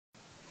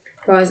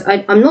Guys,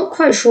 I'm not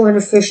quite sure how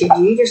to fish it.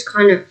 Do you just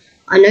kind of...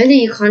 I know that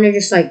you kind of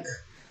just like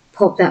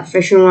pop that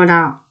fishing rod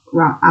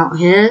out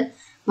here,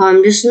 but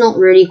I'm just not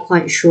really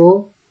quite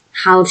sure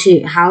how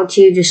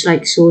to just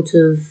like sort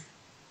of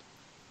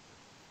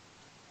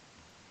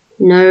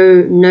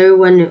know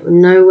when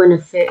to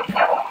fish.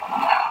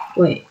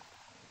 Wait.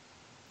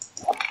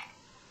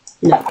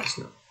 No, it's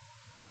not.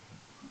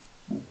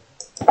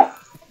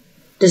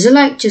 Does it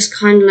like just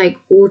kind of like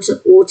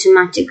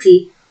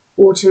automatically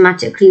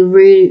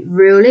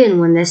reel in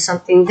when there's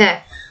something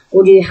there,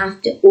 or do you have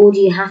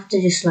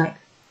to just like?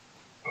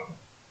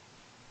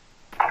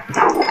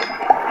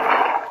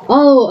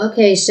 Oh,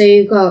 okay. So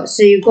you got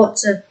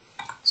to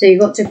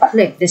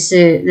click this.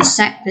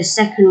 The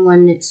second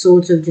one, it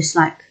sort of just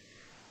like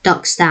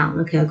ducks down.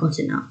 Okay, I got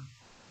it now.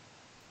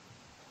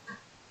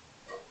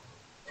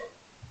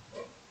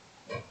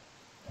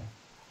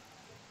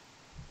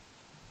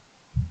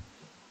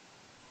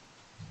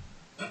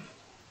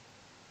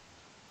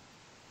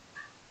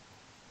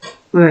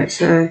 Alright,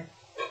 so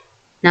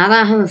now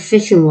that I have a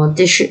fishing rod,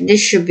 this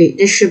should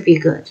be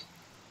good.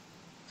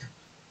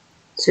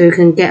 So we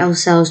can get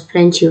ourselves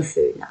plenty of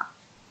food now.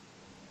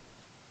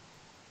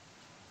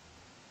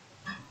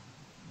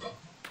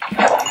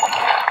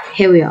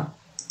 Here we are.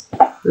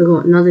 We've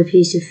got another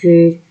piece of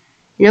food.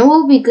 You know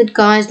what would be good,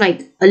 guys?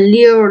 Like a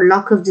lure or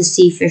luck of the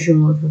sea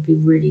fishing rod would be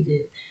really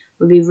good.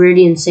 Would be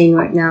really insane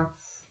right now.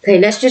 Okay,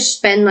 let's just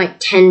spend like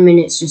 10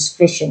 minutes just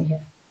fishing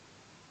here.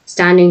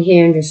 Standing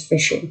here and just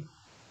fishing.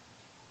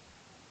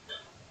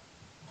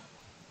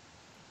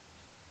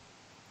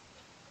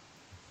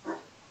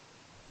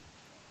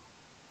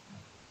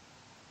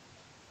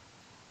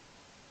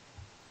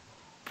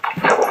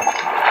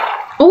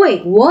 Oh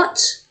wait,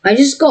 what? I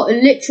just got a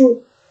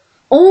literal...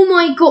 Oh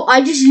my god,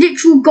 I just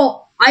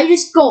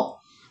got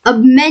a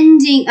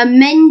mending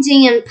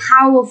and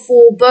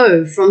powerful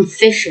bow from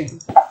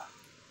fishing.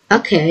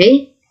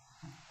 Okay.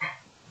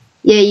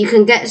 Yeah, you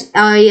can get...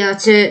 yeah,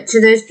 to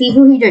those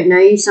people who don't know,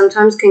 you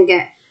sometimes can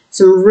get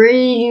some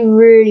really,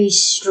 really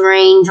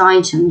strange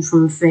items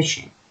from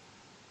fishing.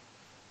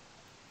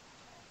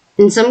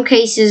 In some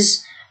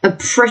cases, some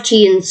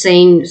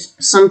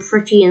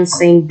pretty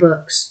insane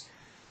books.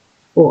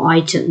 Or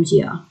items,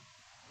 yeah.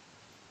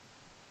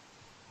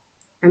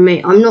 And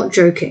mate, I'm not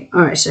joking.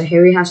 Alright, so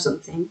here we have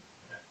something.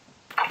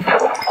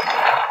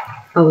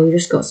 Oh, we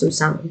just got some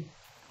salmon.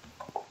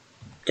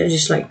 They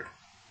just like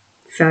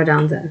fell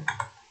down there.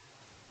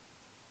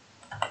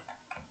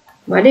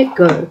 Where'd it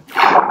go?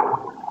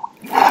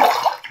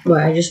 Well,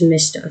 I just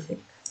missed it, I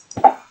think.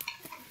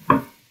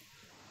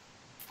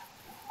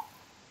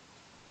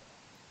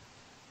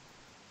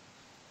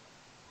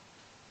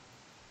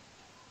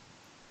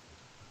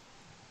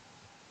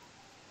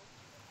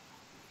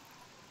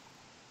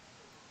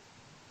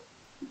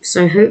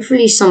 So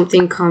hopefully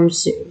something comes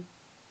soon.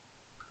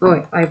 Oh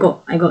wait, I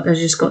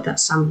just got that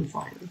salmon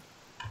finally.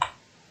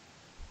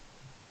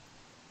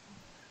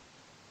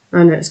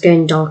 Oh no, it's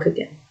getting dark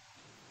again.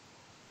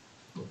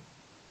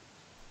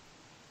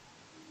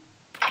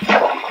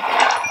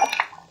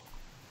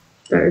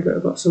 There we go,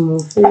 got some more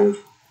food.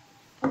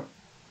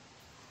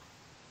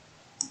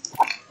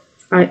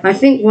 I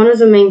think one of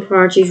the main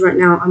priorities right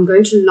now, I'm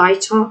going to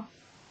light up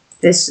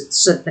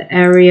the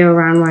area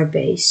around my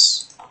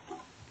base.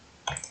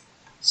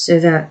 So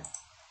that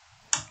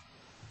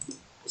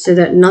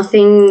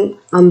nothing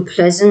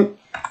unpleasant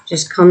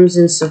just comes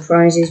and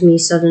surprises me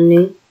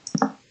suddenly.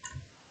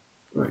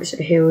 Right, so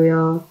here we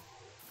are.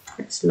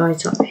 Let's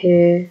light up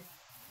here.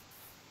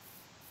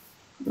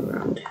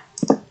 Around.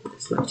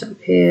 Let's light up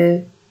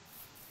here.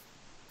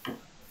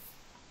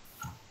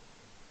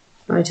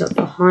 Light up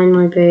behind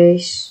my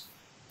base.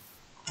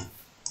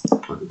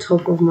 On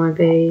top of my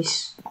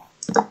base.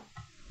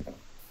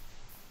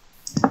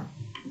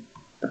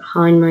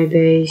 Behind my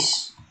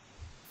base.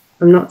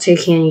 I'm not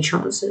taking any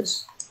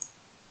chances.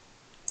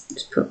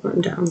 Let's put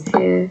one down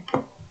here.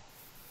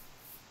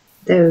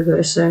 There we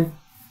go. So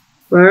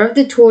wherever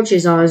the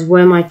torches are is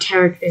where my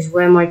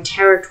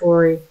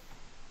territory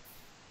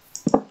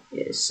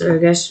is. So I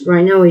guess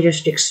right now we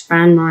just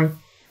expand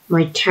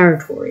my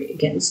territory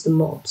against the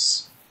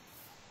mobs.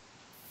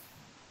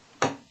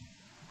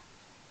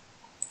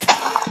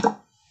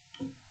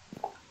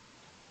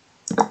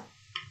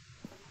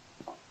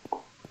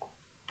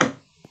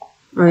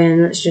 Oh yeah,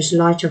 and let's just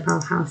light up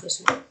our house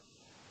as well.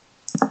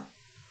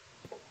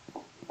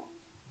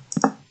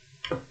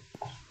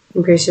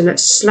 Okay, so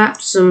let's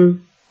slap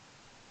some...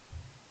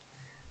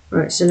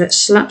 Right, so let's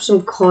slap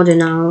some cod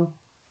in our...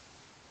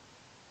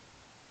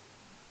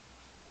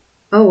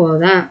 Oh, well,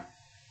 that...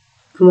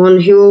 Come on,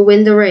 who will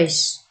win the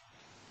race?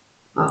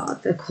 Ah,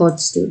 the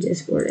cod still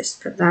just... Well, let's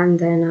put that in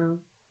there now.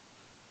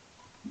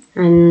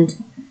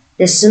 And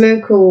the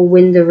smoker will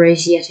win the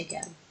race yet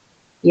again.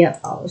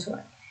 Yep, I was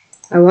right.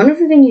 I wonder if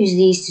we can use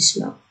these to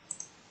smell.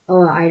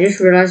 Oh, I just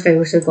realized I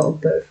also got a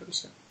bow from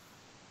some.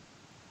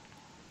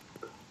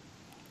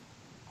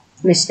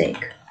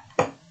 Mistake.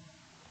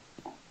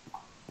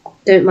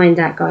 Don't mind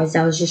that, guys.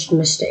 That was just a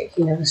mistake.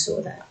 You never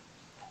saw that.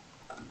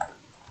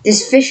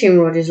 This fishing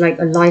rod is like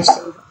a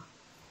lifesaver.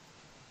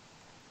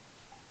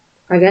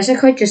 I guess I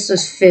could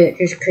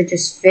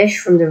just fish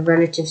from the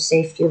relative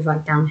safety of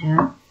like down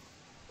here.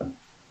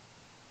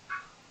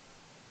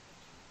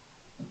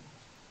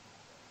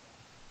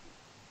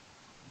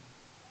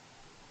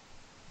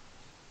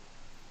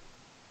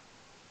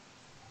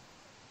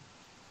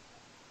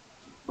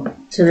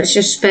 So let's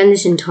just spend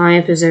this entire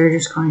episode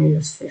just kind of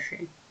just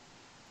fishing.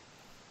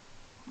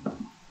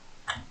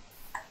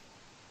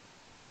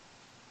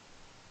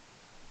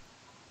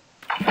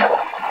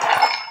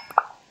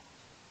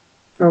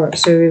 Alright,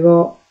 so we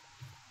got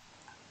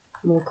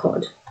more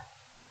cod.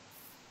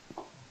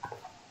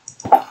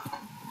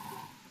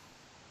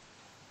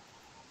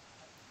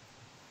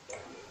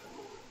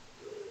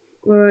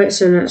 Alright,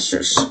 so let's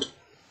just...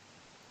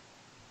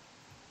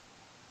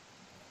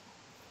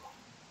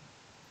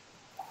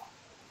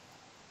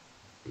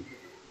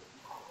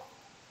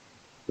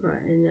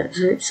 Right, and let's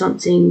hope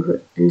something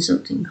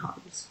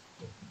comes.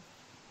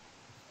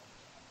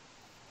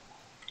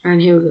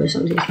 And here we go,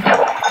 something.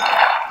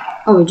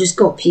 Oh, we just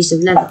got a piece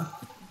of leather.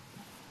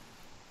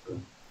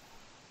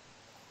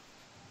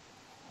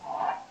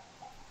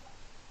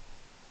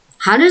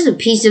 How does a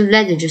piece of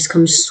leather just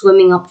come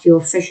swimming up to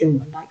your fishing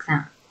rod like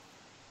that?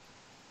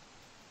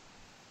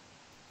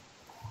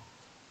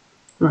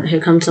 Right,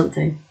 here comes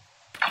something.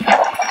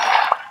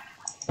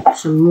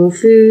 Some more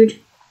food.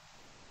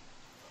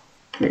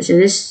 Right, so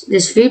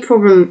this food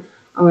problem.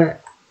 Oh,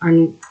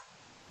 and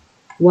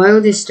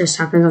while this just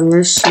happens, I'm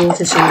going to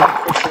slaughter some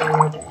fish on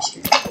my base.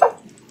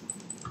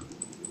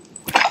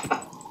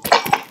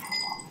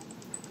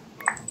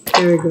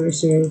 There we go.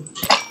 So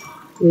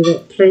we've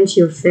got plenty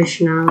of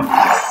fish now.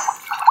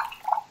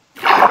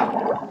 So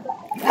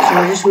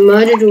I just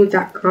murdered all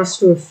that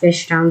cluster of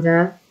fish down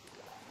there.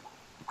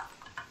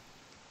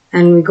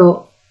 And we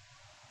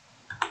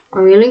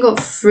only got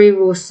 3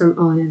 raw some.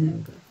 Oh, no, there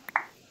we go.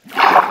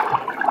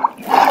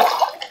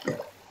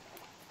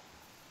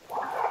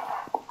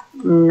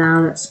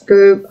 Now let's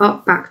go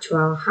up back to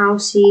our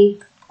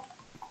housey.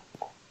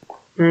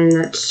 And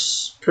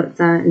let's put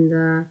that in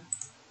there.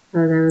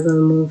 Oh, there we go,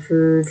 more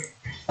food.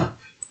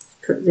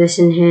 Put this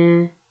in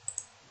here.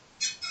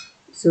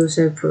 Let's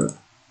also put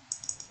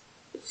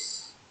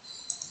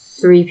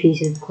 3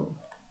 pieces of coal.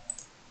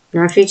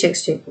 Now actually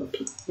let's take 1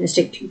 piece. Let's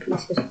take 2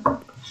 pieces.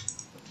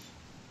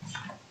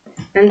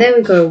 And there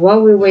we go.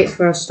 While we wait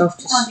for our stuff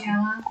to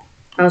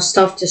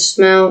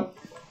smelt,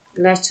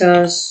 let's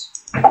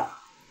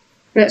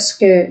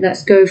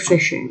go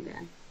fishing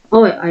then.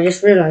 Oh wait, I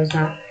just realized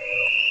that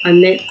I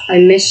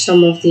missed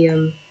some of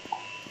the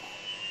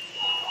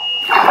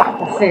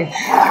fish.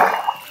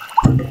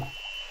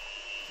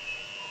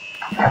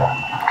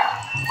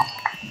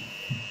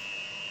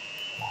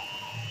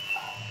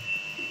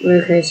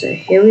 Okay, so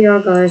here we are,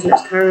 guys.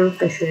 Let's carry on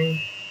fishing.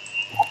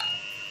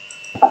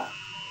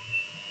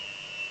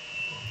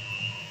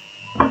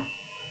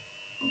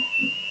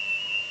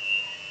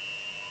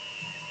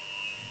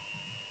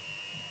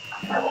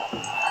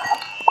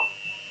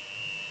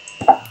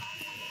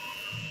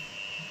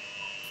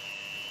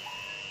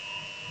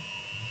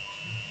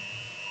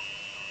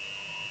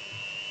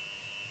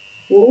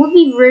 What would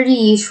be really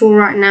useful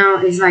right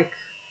now is like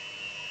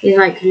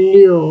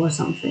lure or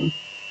something.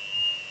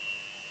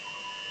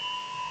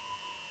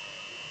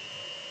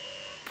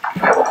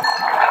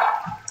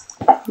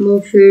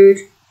 More food.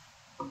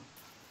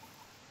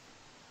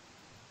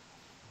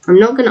 I'm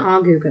not gonna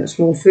argue against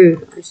more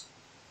food, guys.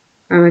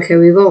 Okay,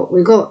 we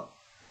got.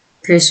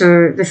 Okay,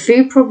 so the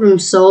food problem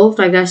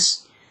solved. I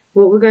guess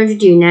what we're going to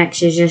do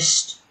next is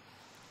just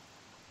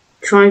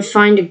try and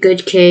find a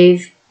good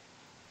cave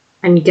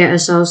and get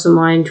ourselves some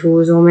iron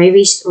tools, or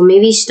maybe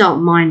start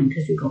mining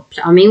because we've got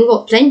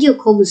plenty of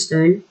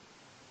cobblestone.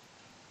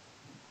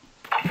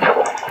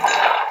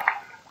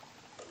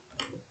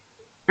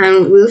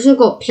 And we also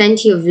got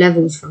plenty of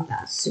levels from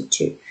that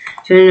too.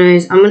 So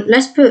anyways,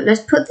 let's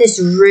put this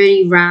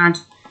really rad,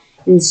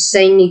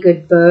 insanely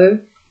good bow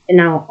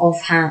in our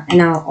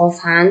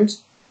offhand,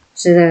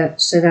 so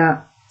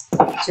that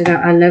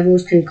our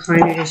levels can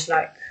kind of just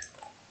like.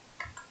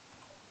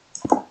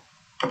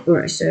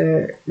 Alright,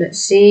 so let's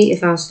see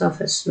if our stuff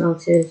has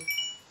smelted.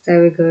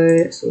 There we go.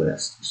 That's all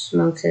that stuff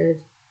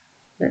smelted.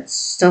 Let's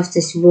stuff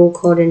this raw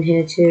cod in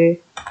here too,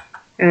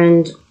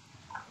 and.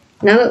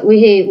 Now that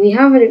we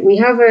have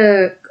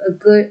a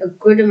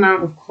good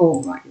amount of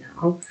coal right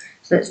now,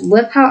 so let's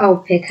whip out our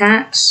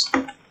pickaxe.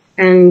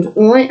 And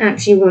what I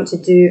actually want to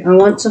do, I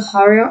want to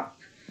hurry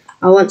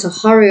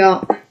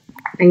up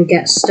and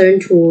get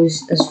stone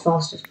tools as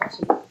fast as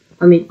possible.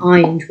 I mean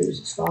iron tools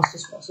as fast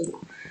as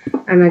possible.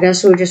 And I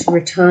guess we'll just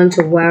return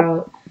to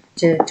where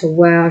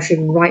I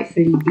should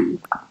rightfully be.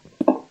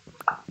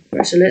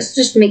 Right, so let's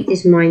just make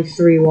this mine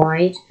 3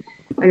 wide.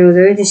 And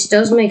although this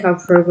does make our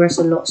progress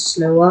a lot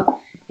slower,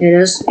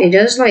 it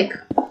does like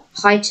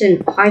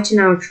heighten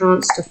our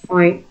chance to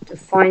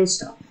find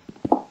stuff.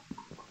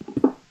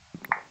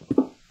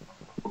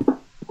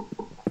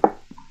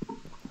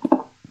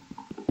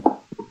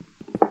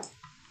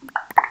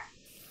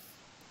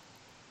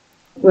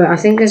 Wait, I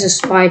think there's a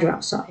spider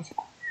outside.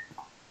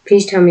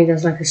 Please tell me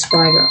there's like a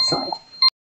spider outside.